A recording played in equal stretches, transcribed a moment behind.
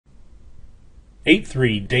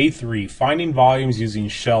8.3, Day 3, Finding Volumes Using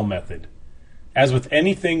Shell Method. As with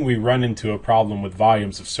anything, we run into a problem with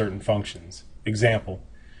volumes of certain functions. Example,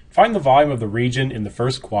 find the volume of the region in the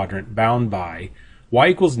first quadrant bound by y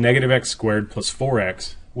equals negative x squared plus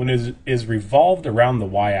 4x when it is revolved around the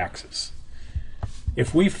y-axis.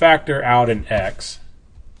 If we factor out an x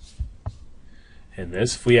in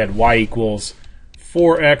this, if we had y equals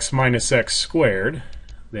 4x minus x squared,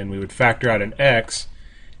 then we would factor out an x,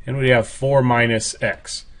 and we'd have 4 minus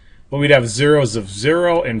x. But we'd have zeros of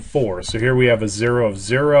 0 and 4. So here we have a 0 of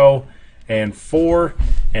 0 and 4,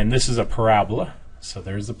 and this is a parabola. So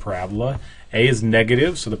there's the parabola. A is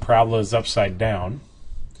negative, so the parabola is upside down.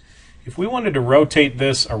 If we wanted to rotate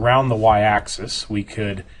this around the y-axis, we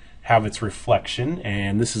could have its reflection,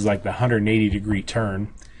 and this is like the 180-degree turn.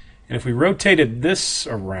 And if we rotated this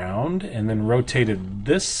around and then rotated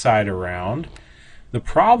this side around, the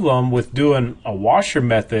problem with doing a washer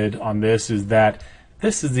method on this is that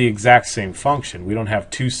this is the exact same function. We don't have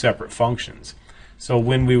two separate functions. So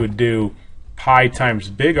when we would do pi times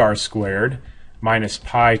big R squared minus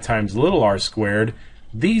pi times little r squared,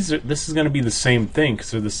 this is going to be the same thing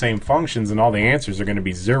because they're the same functions and all the answers are going to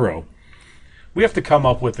be 0. We have to come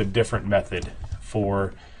up with a different method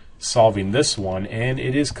for solving this one, and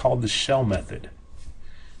it is called the shell method.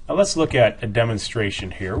 Now let's look at a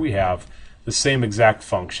demonstration here. We have the same exact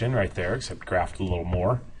function right there, except graphed a little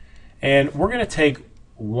more. And we're going to take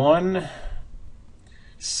one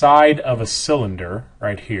side of a cylinder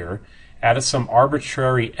right here, add some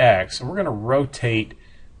arbitrary x, and we're going to rotate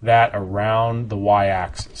that around the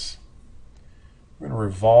y-axis. We're going to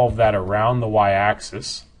revolve that around the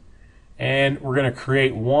y-axis, and we're going to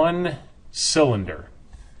create one cylinder.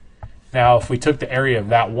 Now, if we took the area of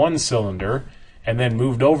that one cylinder and then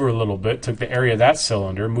moved over a little bit, took the area of that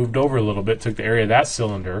cylinder, moved over a little bit, took the area of that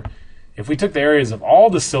cylinder, if we took the areas of all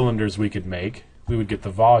the cylinders we could make, we would get the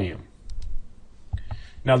volume.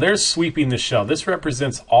 Now there's sweeping the shell. This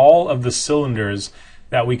represents all of the cylinders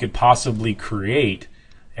that we could possibly create,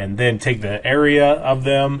 and then take the area of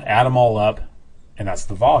them, add them all up, and that's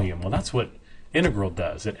the volume. Well, that's what integral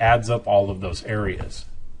does. It adds up all of those areas.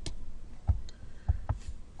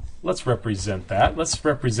 Let's represent that. Let's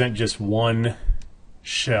represent just one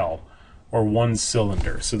shell or one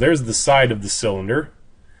cylinder. So there's the side of the cylinder.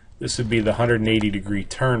 This would be the 180-degree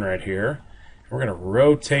turn right here. We're going to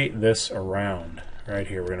rotate this around right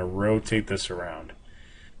here. We're going to rotate this around.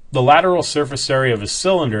 The lateral surface area of a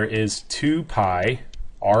cylinder is 2 pi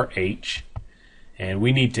RH, and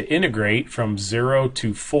we need to integrate from 0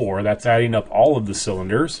 to 4. That's adding up all of the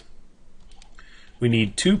cylinders. We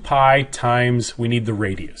need 2 pi times, we need the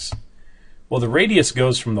radius. Well, the radius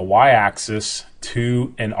goes from the y-axis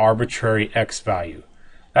to an arbitrary x value.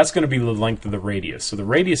 That's going to be the length of the radius. So the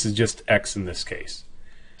radius is just x in this case.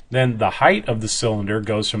 Then the height of the cylinder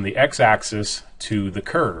goes from the x-axis to the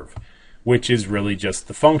curve, which is really just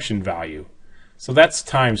the function value. So that's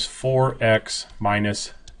times 4x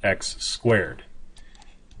minus x squared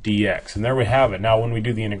dx. And there we have it. Now when we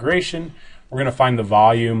do the integration, we're going to find the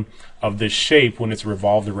volume of this shape when it's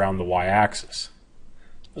revolved around the y-axis.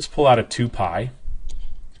 Let's pull out a 2 pi.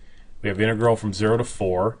 We have integral from 0 to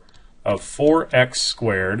 4 of 4x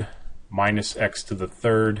squared minus x to the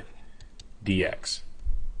third dx.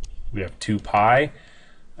 We have 2 pi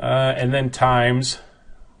and then times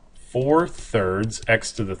 4/3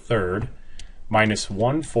 x to the third minus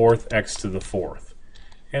 1/4 x to the fourth.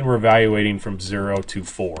 And we're evaluating from 0 to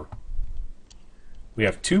 4. We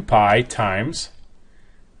have 2 pi times,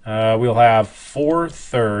 we'll have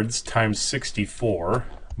 4/3 times 64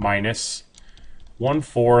 minus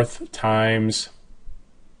 1/4 times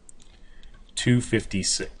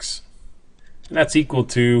 256. And that's equal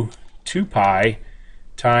to 2 pi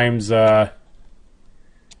times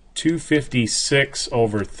 256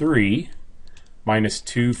 over 3 minus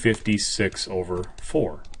 256 over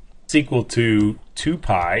 4. It's equal to 2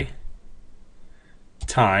 pi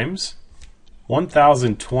times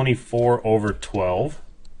 1024 over 12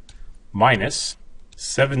 minus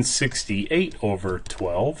 768 over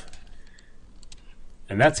 12,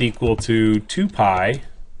 and that's equal to 2 pi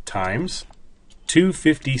times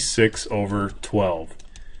 256 over 12.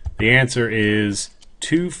 The answer is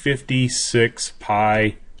 256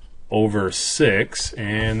 pi over 6,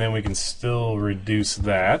 and then we can still reduce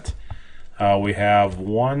that. We have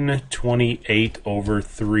 128 over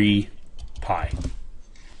 3 pi.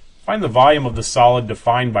 Find the volume of the solid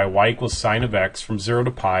defined by y equals sine of x from 0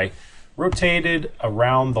 to pi, rotated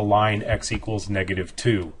around the line x equals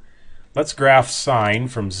 -2. Let's graph sine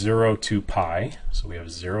from 0 to pi. So we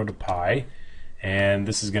have 0 to pi, and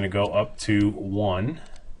this is going to go up to 1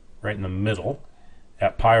 right in the middle,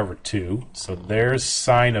 at pi over 2. So there's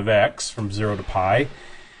sine of x from 0 to pi.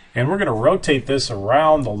 And we're going to rotate this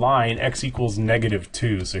around the line x equals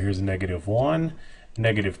 -2. So here's -1,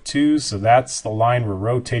 -2. So that's the line we're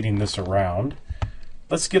rotating this around.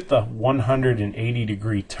 Let's get the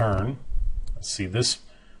 180-degree turn. Let's see, this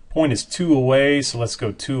point is 2 away, so let's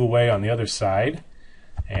go 2 away on the other side.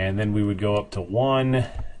 And then we would go up to 1,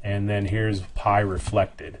 and then here's pi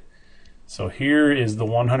reflected. So here is the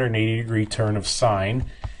 180-degree turn of sine.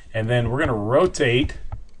 And then we're going to rotate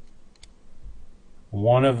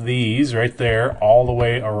one of these right there all the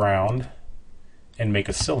way around and make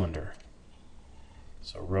a cylinder.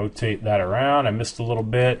 So rotate that around. I missed a little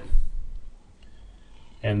bit.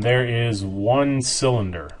 And there is one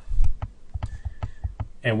cylinder.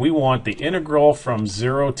 And we want the integral from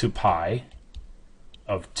 0 to pi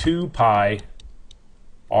of 2 pi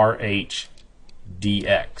RH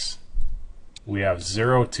dx. We have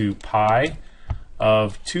 0 to pi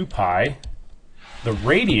of 2 pi. The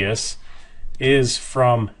radius is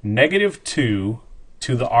from -2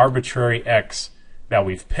 to the arbitrary x that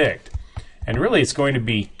we've picked. And really it's going to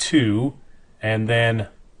be 2, and then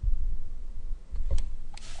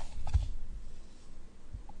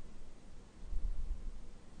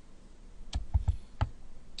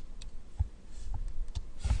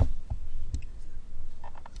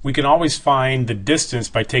we can always find the distance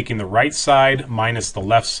by taking the right side minus the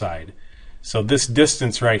left side. So this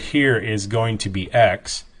distance right here is going to be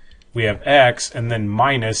x. We have x and then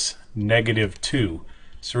minus -2.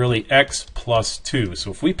 So really x plus 2. So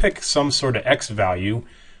if we pick some sort of x value,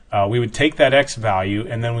 we would take that x value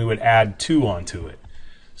and then we would add 2 onto it.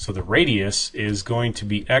 So the radius is going to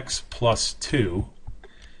be x plus 2.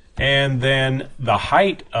 And then the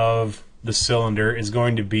height of the cylinder is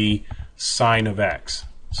going to be sine of x.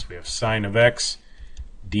 So we have sine of x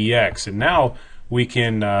dx. And now we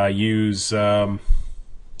can use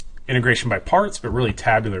integration by parts, but really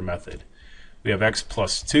tabular method. We have x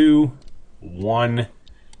plus 2, 1,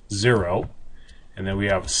 0. And then we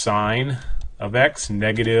have sine of x,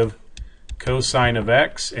 negative cosine of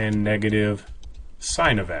x, and negative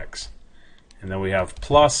sine of x. And then we have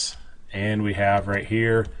plus, and we have right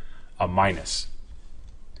here a minus.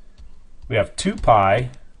 We have 2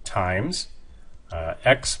 pi times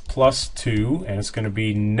x plus 2, and it's going to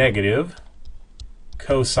be negative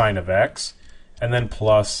cosine of x, and then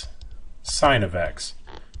plus sine of x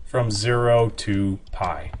from 0 to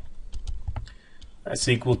pi. That's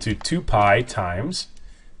equal to 2 pi times,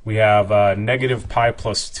 we have negative pi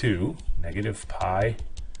plus 2, negative pi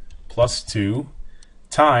plus 2,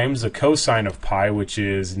 times the cosine of pi, which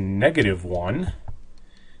is -1,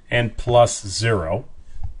 and plus 0.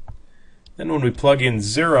 Then when we plug in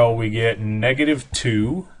 0, we get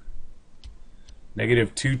 -2.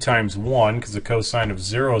 -2 times 1, because the cosine of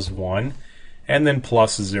 0 is 1, and then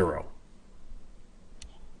plus 0.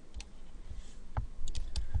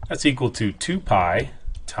 That's equal to 2 pi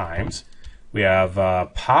times, we have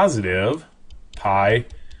positive pi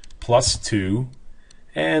plus 2,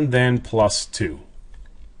 and then plus 2.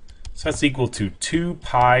 So that's equal to 2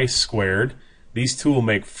 pi squared. These two will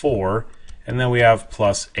make 4, and then we have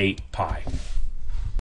plus 8 pi.